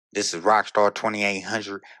This is Rockstar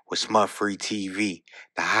 2800 with SmutfreeTV,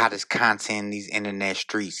 the hottest content in these internet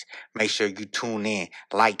streets. Make sure you tune in,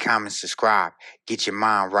 like, comment, subscribe. Get your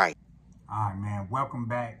mind right. All right, man. Welcome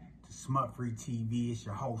back to SmutfreeTV. It's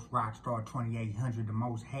your host, Rockstar 2800, the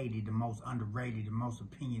most hated, the most underrated, the most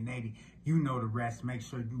opinionated. You know the rest. Make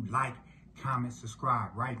sure you like, comment, subscribe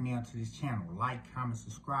right now to this channel. Like, comment,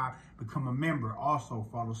 subscribe. Become a member. Also,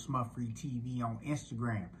 follow SmutfreeTV on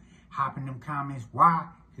Instagram. Hop in them comments. Why?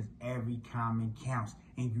 Because every comment counts.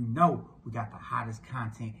 And you know we got the hottest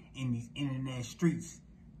content in these internet streets.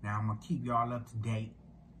 Now, I'm going to keep y'all up to date.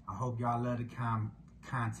 I hope y'all love the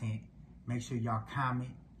content. Make sure y'all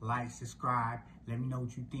comment, like, subscribe. Let me know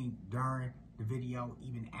what you think during the video,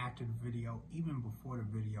 even after the video, even before the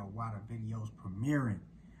video, while the video's premiering.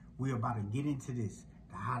 We're about to get into this.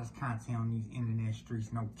 The hottest content on these internet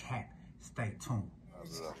streets, no cap. Stay tuned.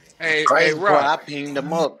 Hey, Crazy part, I Rock. pinged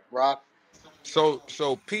them up, Rock. So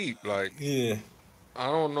Pete, like, Yeah. I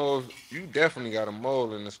don't know if you definitely got a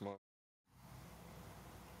mole in this month.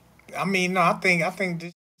 I mean, no, I think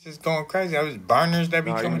this is going crazy. I was burners that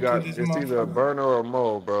be Nah, you coming through got this it's either a motherfucker. burner or a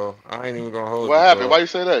mole, bro. I ain't even gonna hold What you, happened? bro. Why you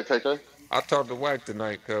say that, KK? I talked to Wack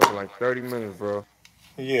tonight, cuz, for like 30 minutes, bro.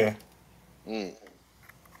 Yeah. Mm.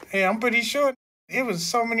 Hey, I'm pretty sure it was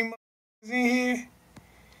so many motherfuckers in here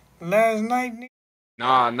last night.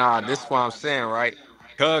 Nah, this is what I'm saying, right?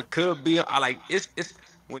 Could be I like it's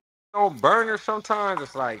when you don't burner sometimes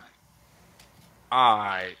it's like,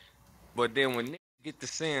 alright. But then when niggas get to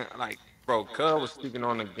saying like, bro, Cub was speaking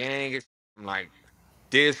on the gang, I'm like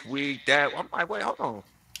this week, that I'm like, wait, hold on.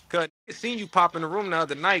 Cuz I seen you pop in the room the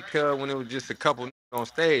other night, cuz when it was just a couple niggas on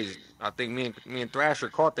stage. I think me and Thrasher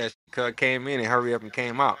caught that shit, cuz came in and hurry up and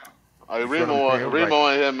came out. Hey, You feel what I'm saying? It was like, Remo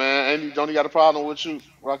in here, man. And don't he got a problem with you,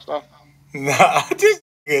 Rockstar? Nah, this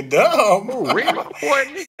nigga dumb. oh, Remo, boy,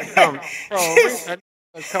 nigga, bro, this,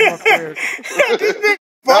 Remo come up there. this nigga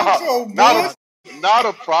no, so not a bullshit. not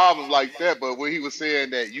a problem like that. But when he was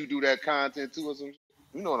saying that you do that content too or some,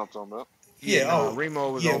 you know what I'm talking about. Yeah, Yeah, nah,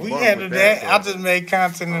 Remo was yeah, on we bump with handled that, that. I cuz. just made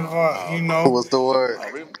content involved, Oh, What's the word?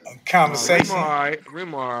 Remo. Nah, Remo conversation. alright.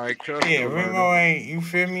 Remo alright, cuz Yeah, still learning. Remo ain't, you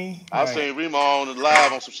feel me? I Like, seen Remo on the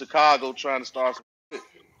live on some Chicago trying to start some shit.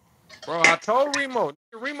 Bro, I told Remo.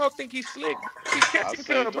 Remo think he's slick. He I catching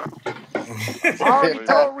seen cuz, bro. him. I I seen already him.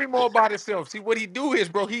 told Remo about himself. See, what he do is,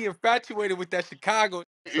 bro, he infatuated with that Chicago.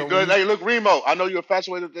 You So when good? he, Hey, look, Remo. I know you're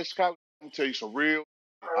infatuated with this Chicago. Let me tell you some real.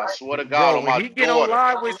 I swear to God bro, on when my he get on daughter,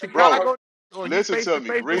 live with bro. Chicago, or he Listen face to to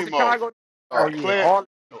me, face with Remo. Chicago, oh yeah, Clint, all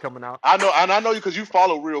coming out. I know, and I know you because you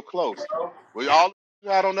follow real close. Well, all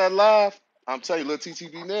you had on that live, I'm telling you, little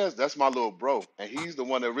TTB Nez, that's my little bro, and he's the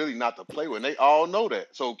one that really not to play with. And they all know that.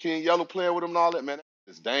 So King Yellow playing with him and all that, man,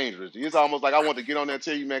 it's dangerous. It's almost like I want to get on there and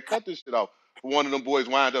tell you, man, cut this shit off. For one of them boys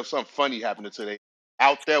wind up something funny happening today,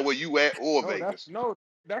 out there where you at or Vegas.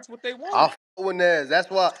 That's what they I'm want. with Nez. That's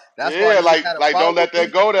why Yeah, niggas had a like don't problem let with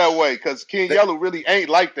that me. go that way, cause King They, Yellow really ain't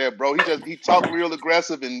like that, bro. He talk real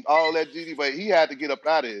aggressive and all that, GD, but he had to get up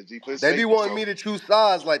out of here, G, for his they be safety. wanting So me to choose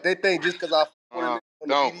sides. Like they think just because I with a nigga on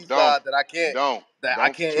the don't, BD don't, side that I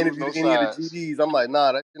don't can't choose interview no any of the sides. GDs. I'm like,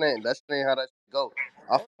 nah, that shit ain't how that shit go.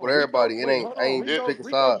 I fuck with Rico, everybody. wait, I hold on. ain't just It, picking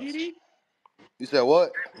Rico sides. GD? You said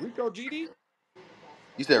what? Rico GD?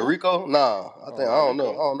 You said who? Rico? Nah, I Oh, Not don't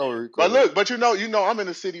know. I Rico. don't know where But Rico is. look, I'm in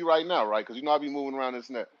the city right now, right? Cause you know I be moving around this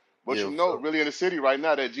net. But Yeah, you for know, sure. really in the city right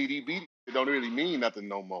now, that GD it don't really mean nothing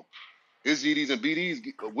no more. It's GDs and BDs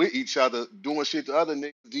with each other doing shit to other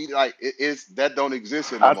niggas. Like it's that don't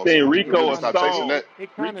exist here no I more. So think we need to Rico really a stop chasing Stone. that.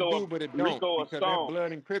 it kind of Rico do, but it don't, Rico a because that Stone.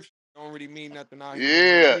 blood encryption don't really mean nothing out here no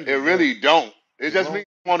more Yeah, it neither. But really don't. It the just wrong, means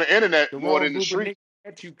on the internet the more wrong than the group of street. niggas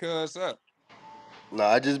at you, cuz up. Nah,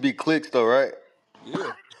 I just be clicks though, right?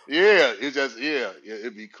 Yeah. Yeah, it's just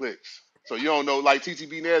it be clicks. So you don't know like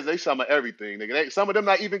TTB Neds, they some of everything, nigga. Some of them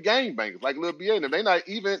not even game bangers, like Lil BA, and them, they not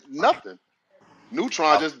even nothing. Neutron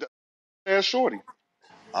I just ass shorty.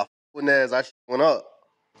 I fuck with Nez. I shit went up.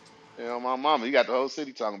 You know, my mama, he got the whole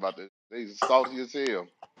city talking about this. They salty as hell.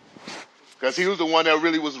 Cause he was the one that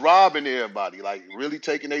really was robbing everybody, like really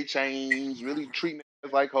taking their chains, really treating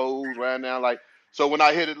us like hoes right now. Like so when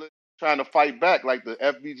I hit it trying to fight back, like the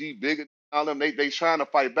FBG bigger all them, they trying to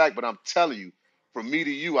fight back, but I'm telling you, from me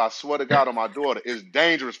to you, I swear to God on my daughter, it's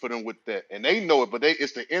dangerous for them with that. And they know it, but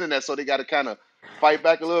it's the internet, so they gotta kinda fight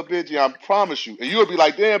back a little bit. Yeah, I promise you. And you'll be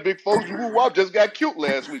like, damn, big folks, you woo wop just got cute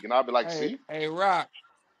last week. And I'll be like, see? Hey, Rock.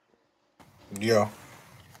 yeah.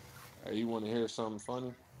 Hey, you want to hear something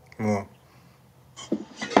funny? Well,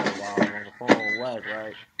 So while I was on the phone with Wack,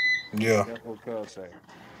 right? yeah. That's what Cuz say.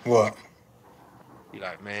 What? He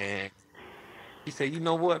like, man. He said, you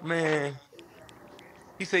know what, man?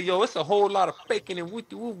 He said, yo, it's a whole lot of faking and whoop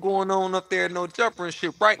going on up there, no jumper and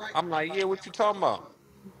shit, right? I'm like, yeah, what you talking about?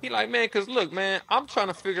 He like, man, cause look, man, I'm trying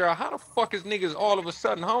to figure out how the fuck is niggas all of a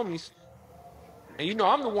sudden homies. And you know,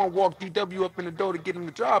 I'm the one walked DW up in the door to get him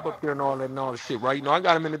the job up there and all that and all the shit, right? You know, I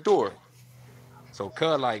got him in the door. So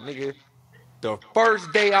cuz like, nigga, the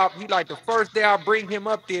first day I bring him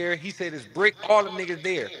up there, he said it's brick, all the niggas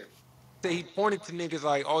there. Say he pointed to niggas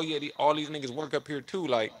like, oh yeah, all these niggas work up here too.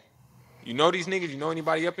 Like, you know these niggas, you know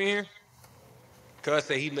anybody up in here? Cuz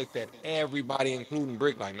said he looked at everybody, including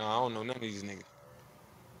Brick, like, no, I don't know none of these niggas.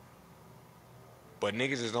 But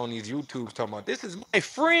niggas is on these YouTubes talking about, this is my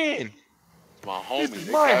friend. It's my This is homie.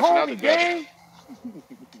 They my cashing out homie, together. gang.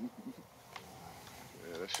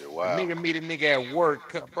 Yeah, that shit A wild. nigga meet a nigga at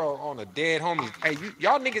work, bro, on a dead homies. Hey,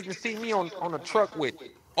 y'all niggas can see me on a truck with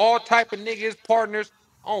all type of niggas, partners.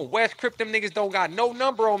 On West Crip, them niggas don't got no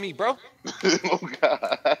number on me, bro. Oh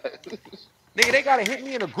God. Nigga, they gotta hit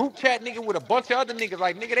me in a group chat, nigga, with a bunch of other niggas.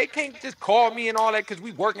 Like, nigga, they can't just call me and all that because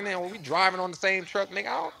we working there or we driving on the same truck, nigga.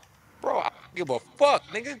 I don't give a fuck,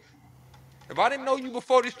 nigga. If I didn't know you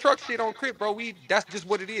before this truck shit on Crip, bro, that's just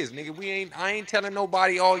what it is, nigga. I ain't telling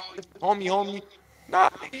nobody, oh, homie. Nah,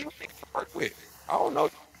 nigga, you niggas I work with. I don't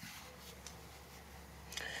know.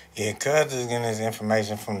 Yeah, cuz is getting his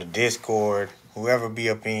information from the Discord. Whoever be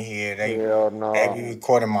up in here, Hell they no. be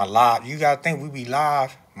recording my live. You gotta think we be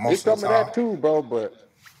live It's most of some the of that time. too, bro, but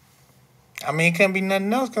I mean, it couldn't be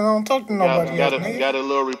nothing else because I don't talk to got nobody else, got a nigga. got a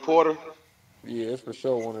little reporter. yeah, it's for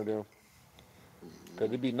sure one of them. Cause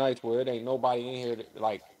it'd be nice where it ain't nobody in here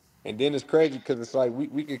like, and then it's crazy because it's like we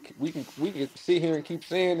could sit here and keep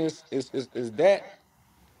saying this is that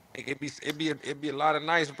like, it'd be a lot of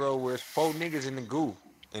nights, bro, where it's four niggas in the goo.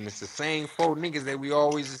 And it's the same four niggas that we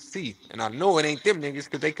always see. And I know it ain't them niggas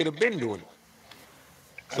because they could have been doing it.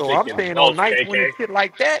 I So think I'm it's saying on both, nights when KK. it's shit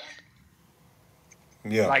like that,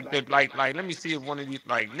 Yeah, like let me see if one of these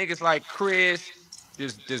like niggas like Chris,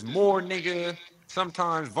 there's more nigga,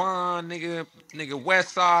 sometimes Vaughn, nigga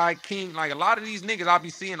West Side, King, like a lot of these niggas I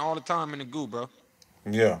be seeing all the time in the goo, bro.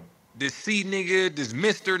 yeah. This C nigga, this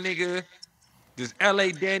Mr. nigga, this LA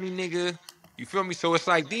Danny nigga. You feel me? So it's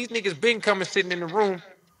like these niggas been coming sitting in the room.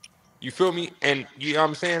 You feel me? And you know what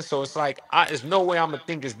I'm saying? So it's like there's no way I'm gonna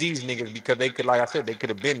think it's these niggas because they could, like I said, they could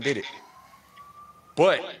have been did it.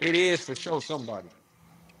 But it is for sure somebody.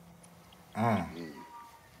 Mm.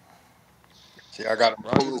 See, I got to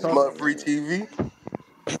Bro, pull Smut Free TV.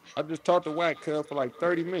 I just talked to Wack Cub for like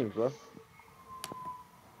 30 minutes, bro.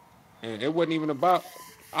 And it wasn't even about,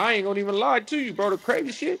 I ain't gonna even lie to you, bro. The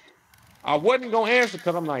crazy shit, I wasn't gonna answer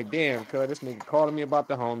because I'm like, damn, cuz this nigga calling me about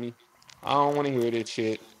the homie. I don't wanna hear this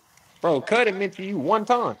shit. Bro, cut it mentioned you one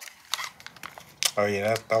time. Oh yeah,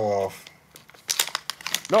 that's throw off.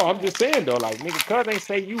 No, I'm just saying though, like nigga, cuz ain't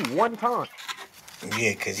say you one time.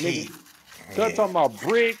 Yeah, cause Nigga, cuz yeah. talking about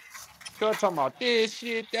brick, cuz talking about this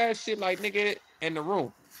shit, that shit, like nigga in the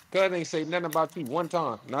room. Cuz ain't say nothing about you one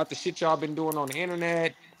time. Not the shit y'all been doing on the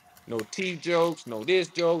internet. No T jokes, no this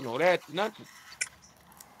joke, no that, nothing.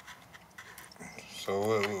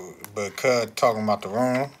 So, but cuz talking about the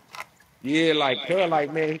room. Yeah, like, cuz,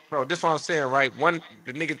 like, man, bro, this what I'm saying, right?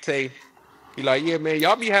 The nigga say, he like, yeah, man,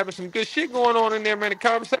 y'all be having some good shit going on in there, man. The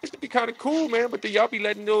conversation be kind of cool, man, but then y'all be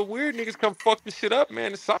letting those weird niggas come fuck the shit up,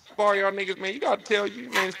 man. The sidebar, y'all niggas, man, you gotta tell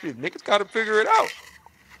you, man, shit, niggas gotta figure it out.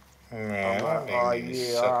 I'm Man, like, that nigga oh, need to yeah,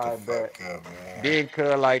 shut all the right, bet. fuck up, man. Then,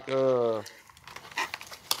 cuz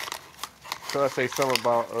say something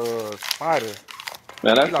about, Spider.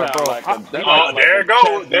 Man, He that like, sound bro, like a he that like, Oh, sound like a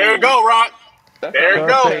chess there it move. go, Rock. That There sound it like a cuz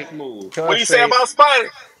go. say, chess move. What do cuz you say say, about Spider?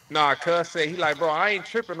 nah, cuz say, he like, bro, I ain't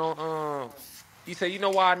tripping on, he said, you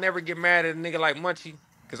know why I never get mad at a nigga like Munchie?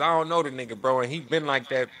 Because I don't know the nigga, bro, and he been like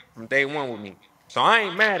that from day one with me. So I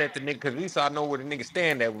ain't mad at the nigga because at least I know where the nigga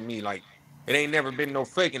stand at with me. Like, it ain't never been no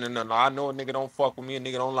faking or nothing. I know a nigga don't fuck with me, a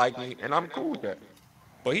nigga don't like me, and I'm cool with that.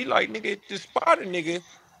 But he like, nigga, just spot a nigga.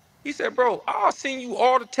 He said, bro, I'll send you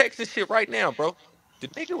all the text and shit right now, bro. The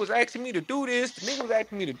nigga was asking me to do this. The nigga was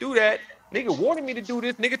asking me to do that. Nigga wanted me to do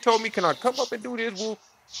this. Nigga told me, can I come up and do this? Woo.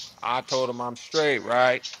 I told him I'm straight,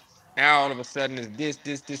 right? Now all of a sudden it's this,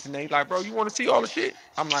 and they like, bro, you want to see all the shit?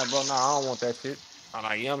 I'm like, bro, nah, I don't want that shit. I'm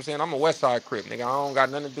like, you know what I'm saying? I'm a West Side Crip, nigga. I don't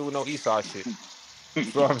got nothing to do with no East Side shit. You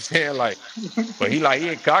feel what I'm saying? Like, but he like,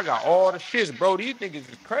 yeah, 'cause I got all the shits, bro. These niggas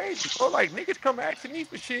is crazy, bro. Like niggas come asking me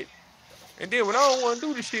for shit, and then when I don't want to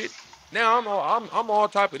do the shit, now I'm all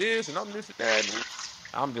type of this and I'm this and that. And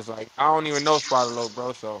I'm just like, I don't even know Spider Low,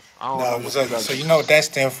 bro. So I don't know No, what so, you got. so you know what that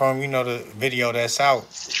stemmed from? You know the video that's out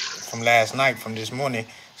from last night, from this morning.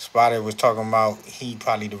 Spotted was talking about he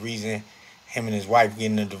probably the reason Him and his wife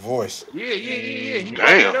getting a divorce. Yeah. He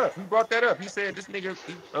brought that Damn. up. He brought that up. He said this nigga.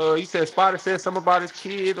 He said Spider said something about his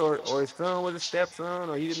kid or his son was a stepson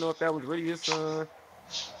or he didn't know if that was really his son.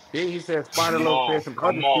 Then he said Spider Loc said some Come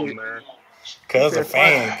other on, shit. man. He Cuz a said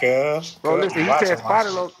Spider. fan, cuz. Bro, Cuz be listen. He said watching my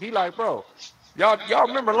Spider shit. Loc. He like, bro. Y'all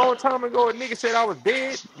remember a long time ago a nigga said I was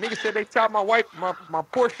dead? Nigga said they chopped my wife, my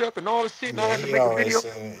Porsche up and all the shit and I Yeah, had to he make a always video.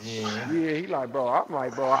 said, yeah. Yeah, he like, bro. I'm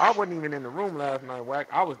like, bro, I wasn't even in the room last night, Wack.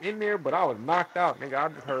 I was in there, but I was knocked out, nigga. I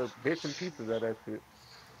just heard bits and pieces of that shit.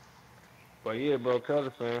 But yeah, bro,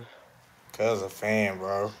 Cuz fan. Cuz a fan,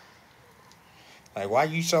 bro. Like, why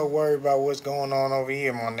you so worried about what's going on over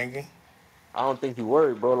here, my nigga? I don't think he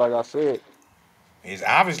worried, bro. Like I said, It's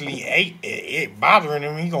obviously it bothering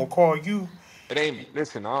him. He gonna call you. it ain't.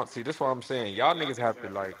 Listen, I don't see. This is what I'm saying. Y'all niggas have to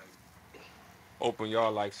like open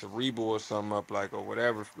y'all like cerebral or something up, like or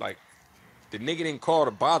whatever. Like the nigga didn't call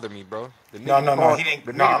to bother me, bro. The No, nigga no, no. called. He didn't.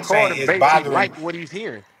 The No, nigga I'm called saying to it's basically bothering. like what he's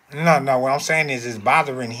hearing. No, no. What I'm saying is it's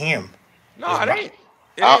bothering him. It's No, it bo- ain't.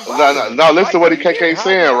 It ain't No, bothering no, him. no, He listen to like what what he he hearing. KK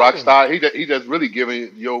How's it saying, bothering him? Rockstar. He just really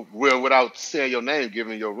giving your well without saying your name,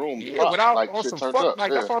 giving your room Yeah, props, without like on shit some turned fuck. up.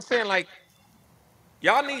 Like Yeah. that's what I'm saying. Like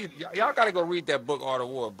y'all gotta go read that book, Art of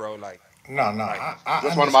War, bro. no, no. Like. I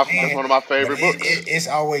That's understand, one of my but favorite books. it's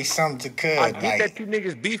always something to I cut. get that you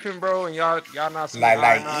niggas beefing, bro, and y'all not seeing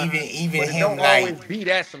eye Like and eye. even But it him, don't like always be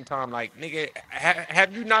that sometime. Like, nigga,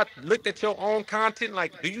 have you not looked at your own content?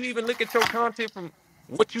 Like, do you even look at your content from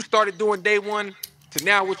what you started doing day one to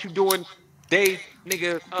now what you doing day,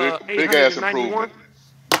 nigga, Big ass 891? improvement.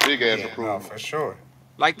 Big ass yeah, no, improvement. for sure.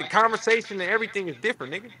 Like the conversation and everything is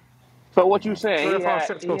different, nigga. So what you saying? So He that's what I'm had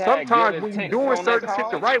saying. he So had good sometimes when you intentions doing on that certain shit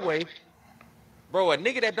the call. right way, bro, a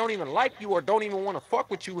nigga that don't even like you or don't even want to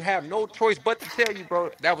fuck with you have no choice but to tell you,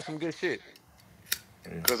 bro, that was some good shit.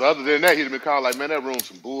 Cause other than that, he'd have been called like, man, that room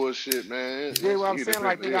some bullshit, man. You get what I'm He'd have saying?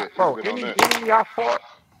 been, Like, nigga, yeah, he'd have bro, been on any that. enemy I fought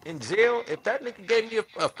in jail, if that nigga gave me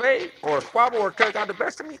a fade or a squabble or a cut got the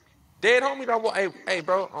best of me, dead homie, don't want, hey,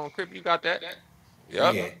 bro, on Crip, you got that?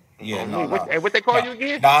 Yep. Yeah, yeah, On no, me. no, What they call no, you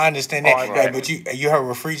again? no. I understand All that. right, Right. Hey, bet. but you heard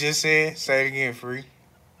what Free just said? Say it again, Free.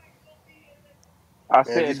 I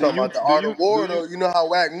Man, if you said, talking about the art of war, though, you know how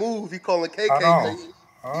Wack move. He calling Hold KK. on,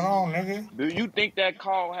 hold on, nigga. do you think that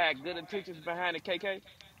call had good intentions behind it, KK?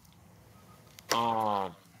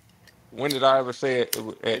 Um, when did I ever say it?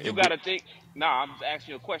 Cause you gotta think. Nah, I'm just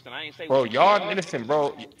asking you a question. I ain't say Bro, what you y'all think. listen,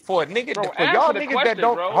 bro. For a nigga, Bro, for y'all answer the niggas that question,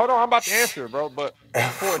 don't bro. hold on, I'm about to answer it, bro. But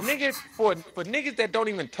for a nigga, for niggas that don't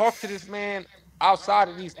even talk to this man outside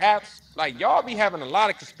of these apps, like y'all be having a lot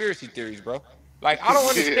of conspiracy theories, bro. Like I don't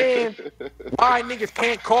Yeah. understand why niggas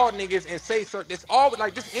can't call niggas and say certain. It's all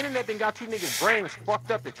like this internet thing got you niggas brains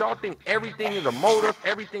fucked up that y'all think everything is a motive,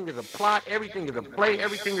 everything is a plot, everything is a play,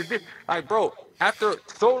 everything is this. Like, bro, after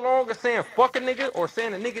so long of saying fuck a nigga or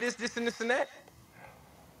saying a nigga this, and this, and that.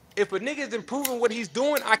 If a nigga is improving what he's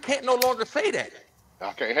doing, I can't no longer say that.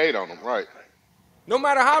 I can't hate on him, right? No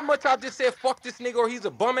matter how much I just said fuck this nigga or he's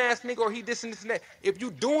a bum ass nigga or he this and that. If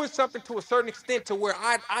you doing something to a certain extent to where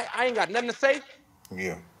I ain't got nothing to say,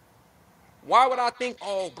 Yeah. why would I think,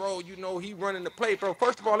 oh bro, he running the play, bro?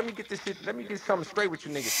 First of all, let me get something straight with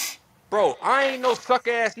you niggas. Bro, I ain't no suck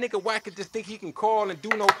ass nigga whack could just think he can call and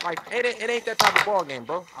do no like it ain't that type of ball game,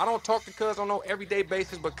 bro. I don't talk to cuz on no everyday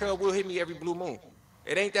basis, but cuz will hit me every blue moon.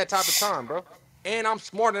 It ain't that type of time, bro. And I'm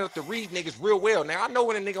smart enough to read niggas real well. Now I know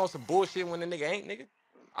when a nigga on some bullshit and when a nigga ain't, nigga.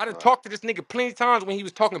 I done Right. talked to this nigga plenty of times when he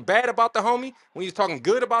was talking bad about the homie, when he was talking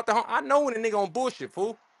good about the homie. I know when a nigga on bullshit,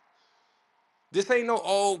 fool. This ain't no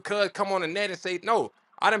old cuz come on the net and say no.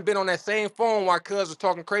 I done been on that same phone while cuz was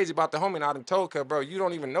talking crazy about the homie and I done told cuz, bro, you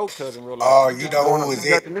don't even know cuz in real life. Oh, You you just know going who up, was you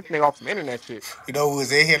it? judging this nigga off some internet shit. You know who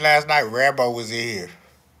was in here last night? Rambo was in here.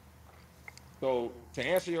 So to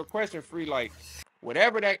answer your question, free, like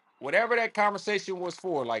whatever that conversation was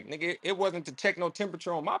for, like nigga, it wasn't to check no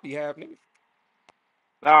temperature on my behalf, nigga.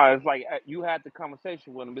 Nah, it's like you had the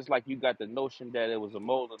conversation with him. It's like you got the notion that it was a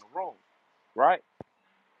mole in the room, right?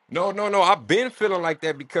 No. I've been feeling like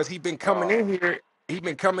that because he been coming Uh, in here. He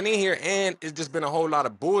been coming in here, and it's just been a whole lot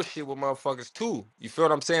of bullshit with motherfuckers too. You feel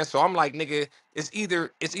what I'm saying? So I'm like, nigga, it's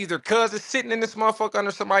either cuz it's sitting in this motherfucker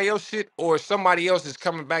under somebody else shit, or somebody else is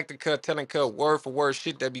coming back to cuz telling cuz word for word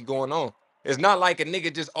shit that be going on. It's not like a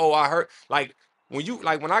nigga just I heard like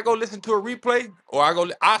when I go listen to a replay or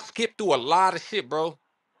I skip through a lot of shit, bro,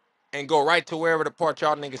 and go right to wherever the part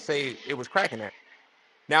y'all niggas say it was cracking at.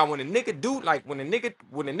 Now, when a nigga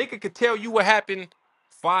when a nigga could tell you what happened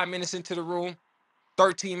 5 minutes into the room,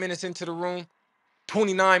 13 minutes into the room,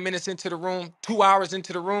 29 minutes into the room, 2 hours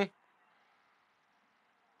into the room,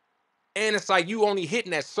 And it's like you only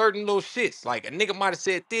hitting at certain little shits. Like a nigga might have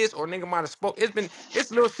said this or a nigga might have spoke.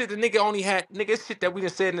 It's little shit the nigga only had. Nigga, it's shit that we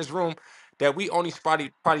done said in this room that we only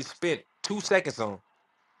probably spent 2 seconds on.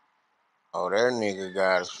 Oh, that nigga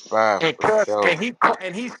got a spy And for sure.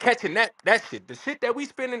 he's catching that shit. The shit that we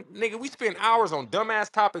spending, nigga, we spend hours on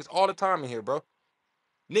dumbass topics all the time in here, bro.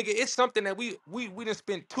 Nigga, it's something that we done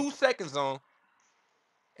spent 2 seconds on.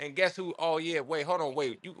 And guess who? Oh yeah, wait, hold on,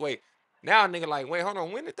 wait. Now nigga like, wait, hold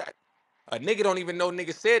on, when did that? A nigga don't even know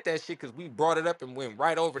nigga said that shit because we brought it up and went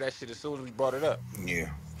right over that shit as soon as we brought it up. Yeah.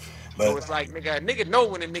 So But it's like, nigga know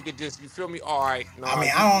when a nigga just, you feel me? All right, I nah,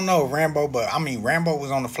 mean, you, I don't know Rambo, but I mean, Rambo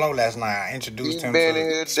was on the floor last night. I He introduced him been in to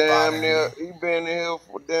here Spotter damn and near. them. He been in here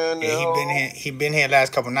for damn Yeah, near whole. he been here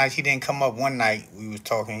last couple nights. He didn't come up one night. We was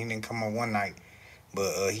talking. He didn't come up one night,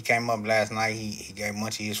 but he came up last night. He gave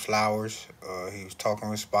Munchie his flowers. He was talking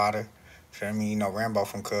with Spotter. Feel me? You know Rambo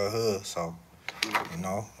from Cub Hood, so you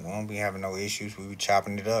know we won't be having no issues. We be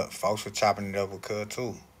chopping it up. Folks were chopping it up with Cub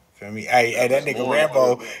too. Feel me? Hey, Yeah, that this nigga morning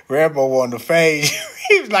too. Rambo on the phase.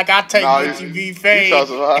 He was like, "I take No, Munchie B he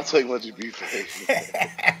talks fade." about I'll take what you beef face.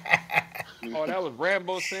 oh, that was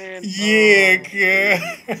Rambo saying, Yeah, good.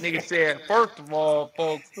 nigga said, first of all,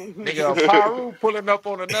 folks, nigga, Paru pulling up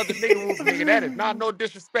on another nigga roof, nigga, that is not no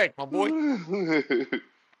disrespect, my boy.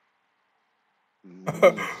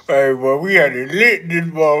 Hey, boy, we had it lit this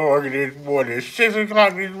motherfucker this morning. 6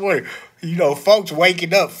 o'clock this morning. You know, folks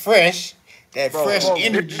waking up fresh. That Bro, fresh folks,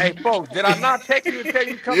 energy. folks, did I not text you and tell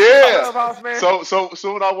you come to the Yeah. clubhouse, man? So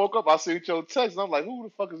when I woke up, I seen your text, and I'm like, who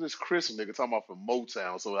the fuck is this Chris nigga talking about from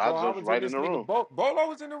Motown? So I Bro, I jumped was in right in this the nigga room. Bolo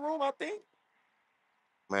was in the room, I think.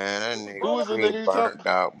 Man, that Was Who nigga is Bolo? the Chris nigga you talking? burned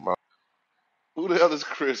out, bro. Who the hell is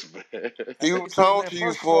Chris, man? That He nigga was said, talking man, to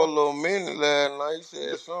you first of for a all, little minute last night. He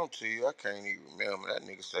said something to you. I can't even remember. That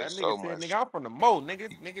nigga say that nigga so said, much. nigga, I'm from the Mo, nigga,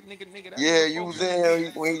 that Yeah, nigga you folks. was in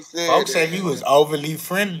here when he said Folks that. said he was overly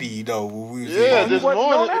friendly, though, when we was in Yeah, Oh, here. he this wasn't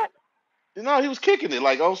know morning, that? you know, he was kicking it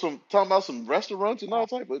like on some talking about some restaurants and all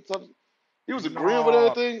type of stuff. He was agreeing with No.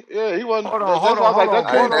 everything. Yeah, he wasn't. Hold on, That's why I was like, that Hey,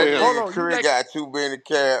 couldn't have Bolo, that been him. nigga Bolo, Chris got too many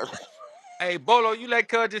cabs. hey, Bolo, you let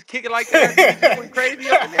Cuz just kick it like that after he just went crazy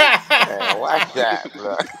up in there? Man, watch out,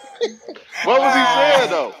 bro. What was he saying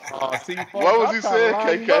Ah. though? See, What folks, was I'm he trying to saying,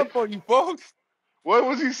 line you KK? up for you, folks. What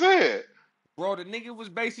was he saying? Bro, the nigga was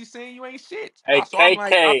basically saying you ain't shit. Hey So I'm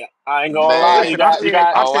like, KK, I ain't gonna lie. Man, You listen, I got you said,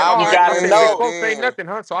 got I oh, said, I you all right. wasn't I gotta in said, here bet know. folks ain't then. nothing,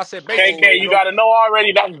 huh? So I said, I basically, ain't. KK, you you know, gotta know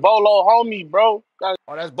already. That's Bolo homie, bro.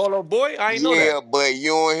 oh, that's Bolo boy. I ain't know that. Yeah, but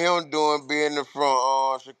you and him doing business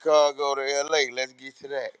from Chicago to LA. Let's get to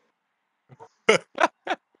that.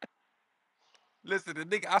 Listen, the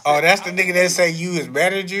nigga, I Oh, said, that's the nigga that say you his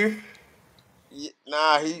manager? Yeah,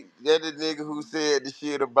 nah, that the nigga who said the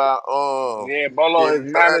shit about Yeah, Bolo his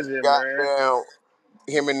his cousin manager, man. goddamn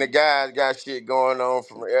him and the guys got shit going on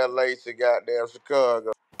from LA to goddamn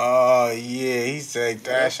Chicago. Oh, yeah, he said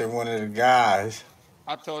yep. Thrasher one of the guys.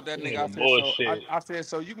 I told that nigga, I Nigga said, so bullshit. I said,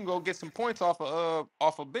 so you can go get some points off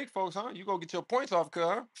of big folks, huh? You go get your points off, cuz,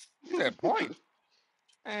 huh? He said, points.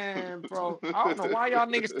 And bro, I don't know why y'all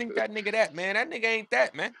niggas think that nigga that, man. That nigga ain't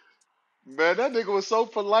that, man. Man, that nigga was so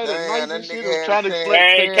polite and Damn, nice that and shit. He nigga was had a trying to chance explain. to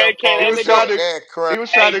Hey tell KK, He that folks was nigga. trying fuck to. that He crap.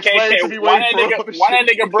 was trying Hey to explain to KK, me waiting for him and why shit.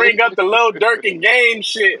 that nigga bring up the Lil Durk and game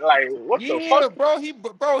shit? Like, what the fuck? Yeah, bro,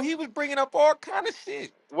 he was bringing up all kind of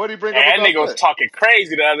shit. What would he bring up Man, that about nigga was that? talking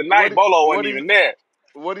crazy the other What night. he Bolo what wasn't he even there.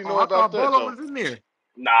 what he Oh, know I about thought that Bolo though? was in there.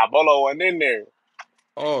 Nah, Bolo wasn't in there.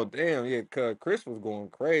 Oh, damn, yeah, cuz Chris was going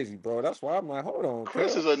crazy, bro. That's why I'm like, hold on,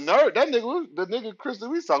 Chris cuz. is a nerd. That nigga, the nigga Chris that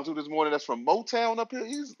we talked to this morning, that's from Motown up here.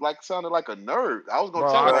 He's like sounded like a nerd. I was gonna Bro,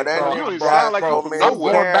 tell him I, Bro, like, that man, bro, you don't nigga even bro, sound got like you so bro, from many I'm nowhere.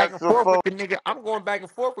 going back and cancer forth with folks. the nigga. I'm going back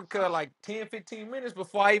and forth with cuz like 10, 15 minutes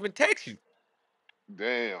before I even text you.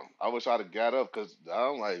 Damn, I wish I'd have got up because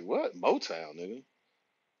I'm like, what Motown, nigga?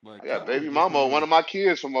 But I got cuz baby just mama, one man, of my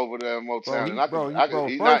kids from over there in bro, Motown, and he, bro, he, I could,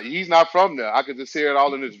 bro, first, he's not from there. I could just hear it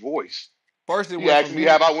all in his voice. first it He went asked from me him,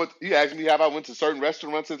 have I went. He asked me have I went to certain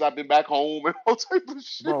restaurants since I've been back home and all type of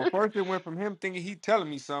bro, shit. first it went from him thinking he telling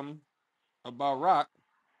me something about rock.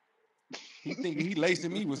 He thinking he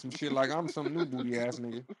lacing me with some shit like I'm some new booty ass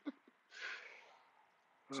nigga.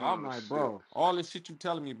 So I'm Oh like, shit. bro, all this shit you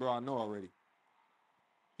telling me, bro, I know already.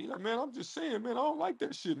 He like, man, I'm just saying, man, I don't like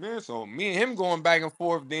that shit, man. So me and him going back and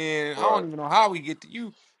forth, then I Right. don't even know how we get to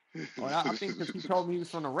you. Oh, I think because he told me he was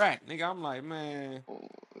from the rack, nigga. I'm like, man, Oh,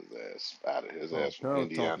 his ass out of his bro, ass from Cuz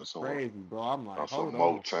Indiana talking somewhere. crazy, bro. I'm On like, some hold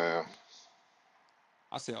on. Motown.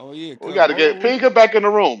 I said, oh yeah, We Cuz got to get Bolo was Pink him back in the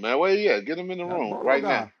room, man. Where he at? Get him in the that room Bolo right now.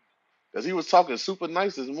 guy. Cause he was talking super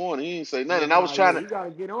nice this morning. He ain't say nothing. Yeah, And I was nah, yeah, trying to we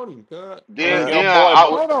gotta get on him, Cuz. Hey, then Bruh, your then boy, I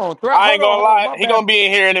Hold on, I ain't gonna hold on, lie, my he bad. gonna be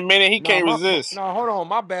in here in a minute. He Nah, can't resist. hold on,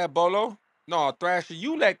 my bad, Bolo. No, Thrasher,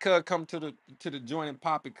 you let Cuz come to the joint and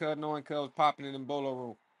pop it, Cuz, knowing Cuz was popping in the bolo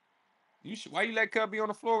room. Why you let Cuz be on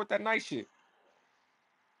the floor with that nice shit?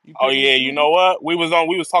 You Oh picking and yeah, you choosing? know what? We was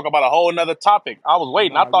talking about a whole nother topic. I was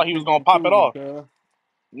waiting. I Nah, you thought he was picking gonna and pop it choosing, off. Cuz.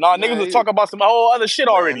 Nah, niggas Man, was talking about some whole other shit man,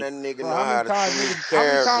 already. that nigga Bro, know how to treat his how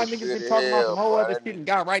many character. times niggas Shit been in talking about some hell, whole boy. other That shit nigga. and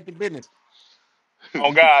got right to business?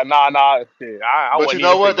 Oh God, nah, shit. I But you wasn't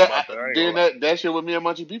know even what? thinking That about that. I ain't gonna then lie. that shit with me and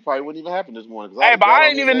Munchie B probably wouldn't even happen this morning because I'd Hey, have but got I on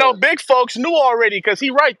ain't his even know ass. big folks knew already, cause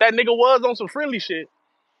he right. That nigga was on some friendly shit.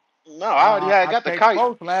 No, I already Nah, had I got the text kite.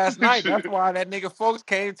 folks last night. That's why that nigga folks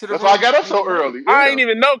came to the That's why I room got up a so little late. early. I Yeah. ain't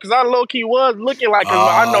even know, cause I low key was looking like, cause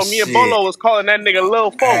I Oh know me and Bolo shit. was calling that nigga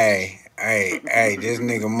little folks. Hey, this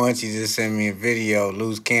nigga Munchie just sent me a video,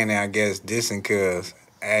 loose cannon, I guess, dissing cuz,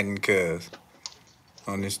 adding cuz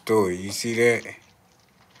on this story. You see that?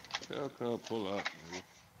 Tell Cuz pull up, nigga.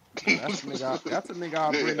 Nah, that's the nigga. That's the nigga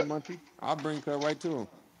I'll bring Yeah. to Munchie. I'll bring Cuz right to him.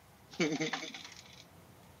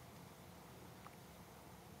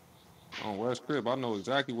 On West Crib, I know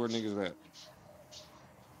exactly where niggas at.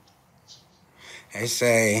 They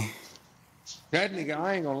say, That nigga,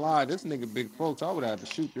 I ain't gonna lie, this nigga big folks. I would have to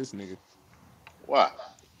shoot this nigga. Why?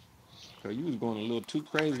 Cause you was going a little too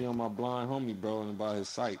crazy on my blind homie, bro, and about his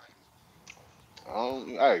sight.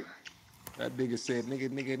 Hey. That nigga said,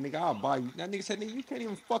 nigga, I'll buy you. That nigga said, nigga, you can't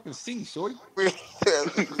even fucking see, shorty.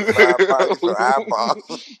 You buy you some eyeballs.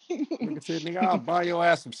 Nigga said, nigga, I'll buy your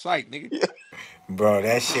ass some sight, nigga. bro,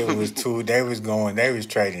 that shit was too, they was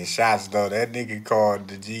trading shots though. That nigga called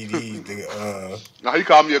the GDs, Now he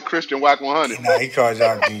called me a Christian Whack 100. he called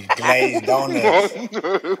y'all the glazed donuts.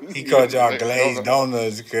 He Yeah, called y'all glazed glazed donut.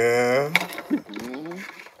 donuts, cuz. Mm-hmm.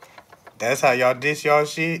 That's how y'all dish y'all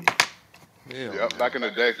shit? Hell Yep, no. back in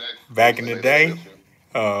the day. We Back used to in the say that shit. day?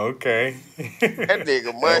 Oh, okay. That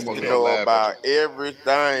nigga Motherfuckers Munchie Nigga, gonna know laugh at about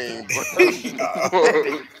everything, bro. That you.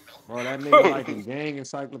 nigga. bro, that nigga like a gang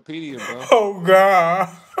encyclopedia, bro. Oh God.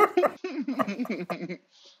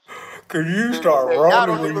 Cause you Nigga start said, y'all rolling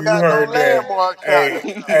don't when even you got no heard that. landmarks out Hey,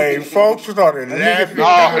 hey, folks started That nigga laughing,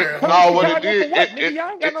 said, no, nigga, cuz. come to no. What it Chicago for did, what? Nigga,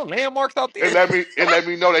 y'all ain't got no landmarks out there. it let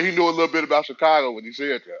me know that he knew a little bit about Chicago when he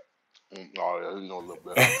said that. Oh yeah, he know a little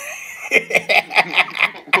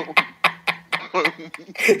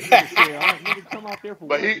Nigga bit. said, nigga, come out there for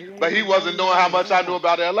what? Nigga, But he y'all ain't wasn't even knowing got how no much I knew landmarks.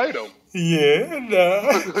 about LA though. Yeah,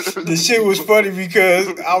 nah. The shit was funny because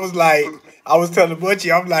I was like, I was telling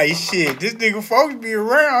Butchie, I'm like, shit, this nigga folks be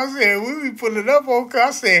around. I said, we be pulling up on cuz.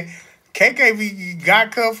 I said, KK be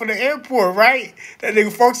got come from the airport, right? That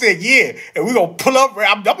nigga folks said, yeah. And we gonna pull up,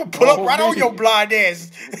 I'm gonna pull up Oh, right on me. your blind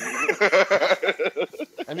ass.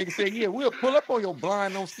 That nigga said, yeah, we'll pull up on your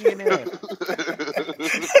blind, no seeing ass.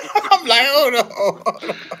 I'm like, hold on.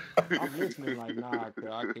 I'm listening like, nah, cuz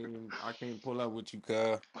I can't pull up with you,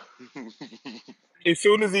 cuz. As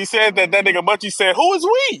soon as he said that, that nigga Munchie said, "Who is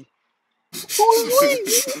we? Who is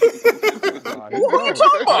we? Nah, he What are you know.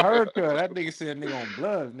 talking I about?" heard cuz that nigga said nigga on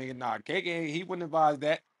blood. Nigga, nah, KK, he wouldn't advise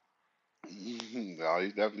that. No, he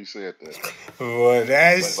definitely said that. Boy,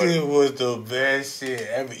 that But shit was the best shit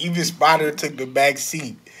ever. Even Spider took the back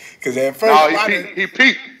seat. Cause at first no, Spider he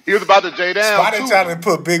peeped. He was about to J down Spider too. tried to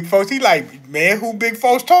put big folks. He like, man, who big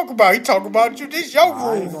folks talk about? He talk about you. This your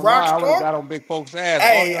Nah, I ain't room, gonna lie, I would have Rockstar. got on big folks' ass.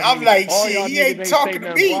 Hey, I'm like, All shit, y'all he niggas ain't ain't say talking to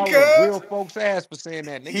nothing, boy. me, I would have cuz. real folks' ass for saying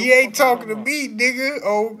that, nigga. He What the ain't fuck you talking talking to about? me, nigga.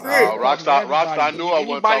 Oh, Nah, grip. I'm talking to everybody. Rockstar knew I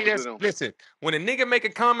wasn't Anybody talking to that's them. listen, when a nigga make a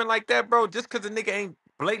comment like that, bro, just cause a nigga ain't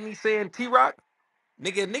blatantly saying T-Rock,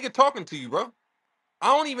 nigga talking to you, bro. I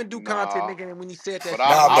don't even do content, Nah, nigga. And when he said that but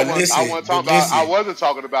shit, I Nah, know but what he I listen, meant. wasn't talking about. I wasn't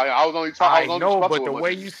talking about him. I was I only know, fucking but with the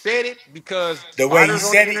way Munchie you B. said it, because the way he Spider's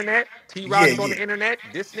on the said it, internet, yeah, T-Rock's on yeah. the internet,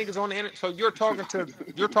 this nigga's on the internet. So you're talking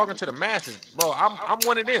to the masses, bro. I'm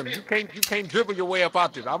one of them. You can't dribble your way up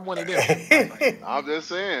out this. I'm one of them. Like I'm just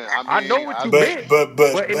saying. I I know mean, what I you but meant, but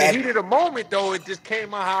but but in but the at, heat of the moment, though, it just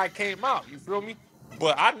came out how it came out. You feel me?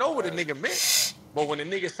 But I know what a nigga meant. But when a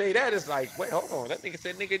nigga say that, it's like, wait, hold on. That nigga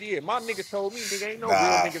said, nigga, yeah. My niggas told me, nigga, ain't no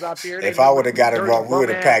real nah. niggas out there. It ain't If I nothing would but have you got it dirty wrong, we bum would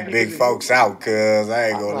have ass packed niggas big and you. folks out, cuz I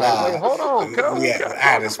ain't I'm gonna like, wait, lie. hold on, cuz what I y'all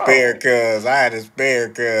had talking a about? spare cuz. I had a spare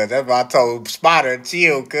cuz. That's why I told Spotter,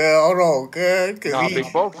 chill, cuz. Hold on, cuz. Cause Nah, he big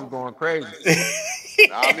folks was going crazy.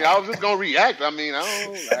 I mean, I was just gonna react. I mean, I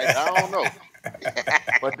don't know.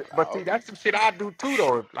 But I, see, that's some shit I do too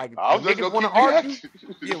though. Like I when was just niggas gonna want to keep argue, reacting.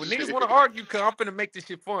 yeah, when niggas want to Shit. argue, cuz I'm finna make this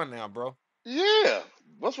shit fun now, bro. Yeah.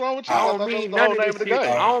 What's wrong with I you? I don't thought that was mean the none whole of name this of the shit.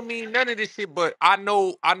 game. I don't mean none of this shit, but I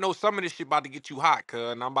know some of this shit about to get you hot,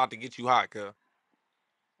 cuz, and I'm about to get you hot, cuz.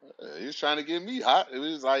 He was trying to get me hot. It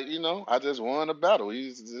was like, I just won a battle.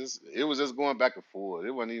 It was just going back and forth.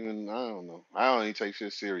 It wasn't even, I don't know. I don't even take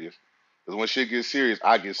shit serious. Because when shit gets serious,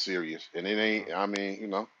 I get serious. And it ain't, I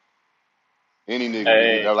mean, Any nigga can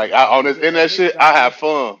do Hey, that. Like on this nigga, a internet nigga shit, got I to have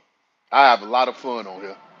fun. I have a lot of fun on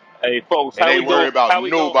here, hey, folks, and ain't worry about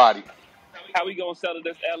nobody. how we gonna settle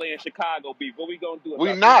this LA and Chicago beef? What we gonna do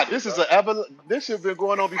We about this not. shit, This is bro? a ever. This shit been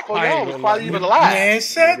going on before I ain't y'all was gonna lie, probably even nigga. alive. Man,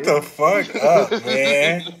 Yeah, shut this. the fuck up,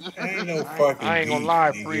 man. Ain't no I fucking ain't gonna beef,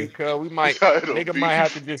 lie, free nigga. cuz we might Y'all no nigga might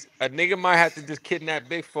have to beef. just a nigga might have to just kidnap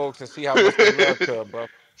big folks and see how much they love cuz, bro.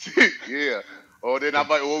 Yeah. Or then I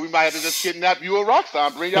might. Well, we might have to just kidnap you a rock star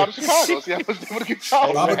and bring y'all to Chicago. See how much they want to get y'all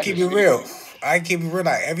Hey But I'ma back keep and listen. it shit. real. I keep it real.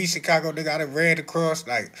 Like every Chicago nigga I done ran across,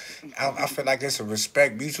 like I feel like it's a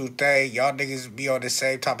respect mutual thing. Y'all niggas be on the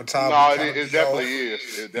same type of time we No, kind of it be on. definitely is.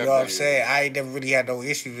 It You know what I'm definitely is. saying? I ain't never really had no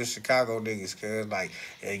issues with Chicago niggas, cause like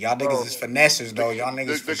y'all niggas bro. is finessers The though. Y'all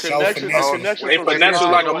niggas for the show connection the Oh, finessers. connection they from Hey finesse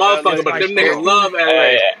Rob, like a Chicago to LA motherfucker, it's but like them is niggas different. 15. love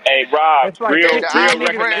LA. Hey, Rob, It's like real, That the 15 real olive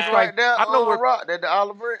niggas. branch It's recognize. like right there I know on we're rock. That the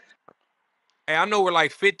olive branch. hey, I know we're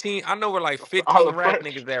like 15. I know we're like All 15 the rap French.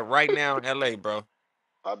 niggas that right now in LA, bro.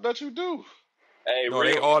 I bet you do. Hey, No,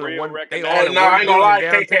 they all in real one they all Hey, in recognize. nah, I one ain't gonna building lie,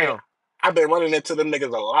 KK. downtown. I've been running into them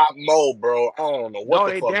niggas a lot more, bro. I don't know what No,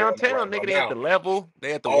 the they fuck going on downtown, right nigga. about They at the now. level.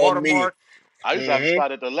 They at the On me. watermark. I used to have a Mm-hmm.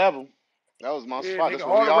 spot at the level. That was my Yeah, spot. nigga. That's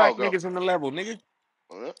where All we the all rap go. niggas in the level, nigga.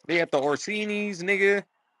 Yeah. They at the Orsini's, nigga.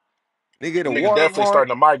 Nigga, the Them niggas definitely watermark.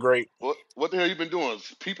 starting to migrate. What the hell you been doing?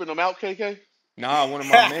 Peeping them out, KK? Nah, one of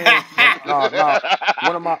my mans. Nah.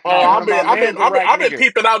 Oh, One of my mans a rack I've been nigga.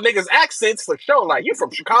 peeping out niggas' accents for sure. Like, you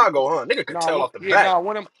from Chicago, huh? Nigga could tell off the bat.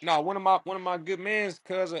 One of my good mans,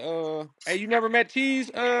 cuz hey, you never met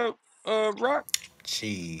Cheese, Rock?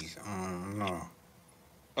 Jeez, no,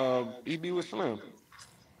 He be with Slim.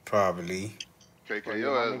 probably. Bro, KK, yeah,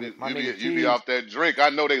 your ass, my nigga you be Cheese. off that drink. I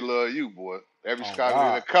know they love you, boy. Every Oh Chicago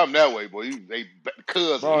nigga God. that come that way, boy. They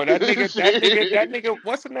cousin. Bro, that Shit. nigga,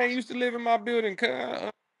 what's the name used to live in my building,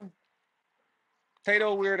 cuz?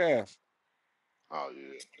 Tato weird ass. Oh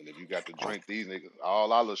yeah. And if you got to drink, these niggas,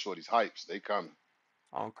 all our little shorties hypes, they coming.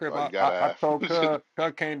 On That's crib, all you gotta I told have.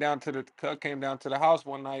 Cuz came down to the house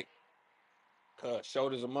one night. Cuz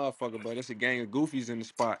showed as a motherfucker, but it's a gang of goofies in the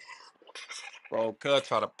spot. Bro, Cuz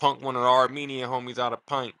try to punk one of the Armenian homies out of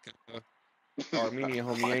pint. Armenian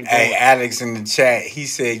homie ain't Hey, going. Alex in the chat, he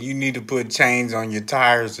said you need to put chains on your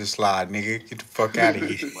tires to slide, nigga. Get the fuck out of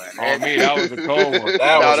here. On me, that was a cold one.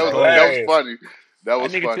 That That No, was was a cold that one. was hilarious. funny. That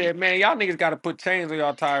That was nigga funny. said, man, y'all niggas gotta put chains on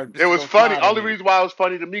y'all tires. This It shit was don't funny. slide on Only niggas. reason why it was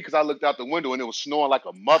funny to me because I looked out the window and it was snowing like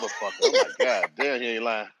a motherfucker. I'm like, God damn, he ain't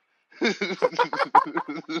lying.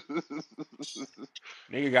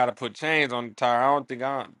 Nigga gotta put chains on the tire. I don't think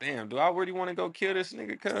damn, do I really wanna go kill this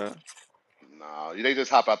nigga, cuz? Nah, they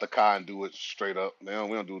just hop out the car and do it straight up. Man,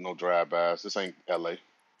 we don't do no drive-bys. This ain't LA.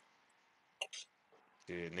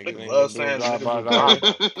 Yeah, niggas Niggas ain't love been doing saying niggas do drive-bys out here.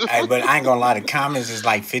 drive-bys. Hey, but I ain't gonna lie, the comments is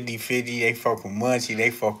like 50-50. They fuck with Munchie,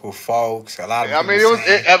 they fuck with folks. A lot of I people mean,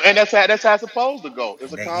 saying and that's how it's supposed to go.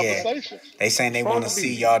 It's a that, yeah. conversation. They saying they want Supposed to to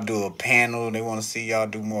see be. y'all do a panel. They want to see y'all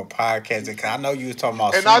do more podcasting. Cause I know you was talking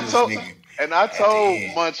about And I seeing this told nigga and I at the told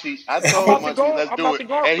end. Munchie, let's do it.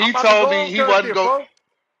 And I'm he about to told go me on he cuz wasn't shit, go. bro.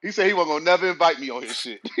 He said he wasn't gonna never invite me on his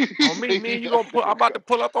shit. He On me, said me he and you not- gonna I'm about to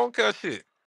pull up on cuz shit.